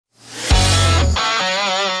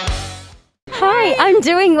Hi, I'm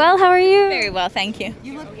doing well. How are you? Very well, thank you.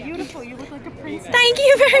 You look beautiful. You look like a princess.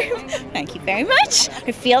 Thank you very much.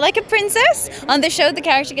 I feel like a princess. On the show, the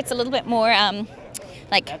character gets a little bit more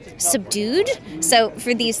like subdued. So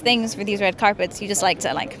for these things, for these red carpets, you just like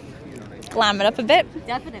to like glam it up a bit.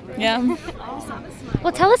 Definitely. Yeah. Awesome.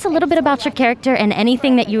 Well, tell us a little bit about your character and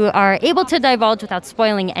anything that you are able to divulge without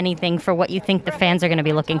spoiling anything for what you think the fans are going to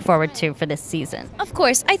be looking forward to for this season. Of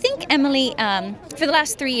course. I think Emily, for the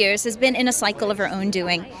last 3 years, has been in a cycle of her own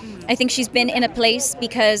doing. I think she's been in a place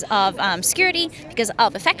because of security, because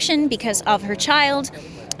of affection, because of her child.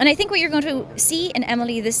 And I think what you're going to see in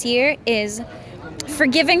Emily this year is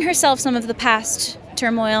forgiving herself some of the past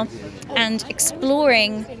turmoil and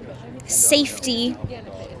exploring safety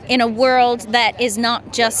in a world that is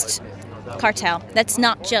not just cartel, that's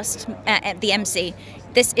not just the MC.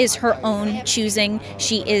 This is her own choosing.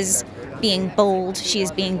 She is being bold, she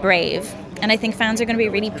is being brave. And I think fans are going to be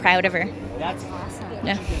really proud of her. That's awesome.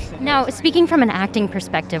 Yeah. Now, speaking from an acting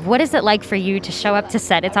perspective, what is it like for you to show up to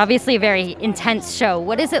set? It's obviously a very intense show.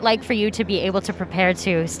 What is it like for you to be able to prepare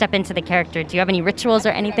to step into the character? Do you have any rituals or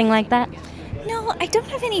anything like that? No, I don't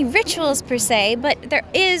have any rituals per se, but there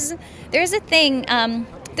is a thing.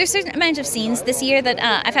 There's a certain amount of scenes this year that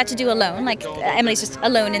I've had to do alone, like Emily's just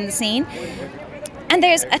alone in the scene. And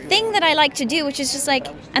there's a thing that I like to do, which is just like,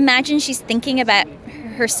 imagine she's thinking about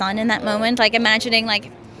her son in that moment, like imagining like,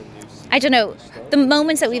 I don't know, the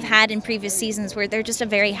moments that we've had in previous seasons where they're just a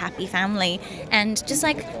very happy family, and just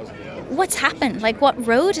like, what's happened? Like, what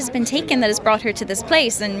road has been taken that has brought her to this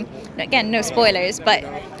place? And again, no spoilers, but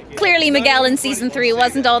clearly Miguel in season 3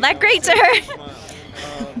 wasn't all that great to her.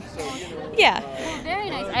 Yeah. Very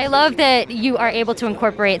nice. I love that you are able to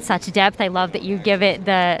incorporate such depth. I love that you give it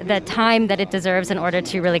the time that it deserves in order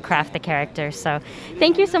to really craft the character. So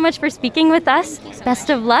thank you so much for speaking with us. Best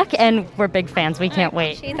of luck, and we're big fans. We can't wait.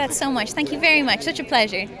 I appreciate that so much. Thank you very much. Such a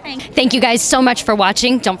pleasure. Thanks. Thank you guys so much for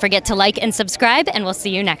watching. Don't forget to like and subscribe, and we'll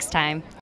see you next time.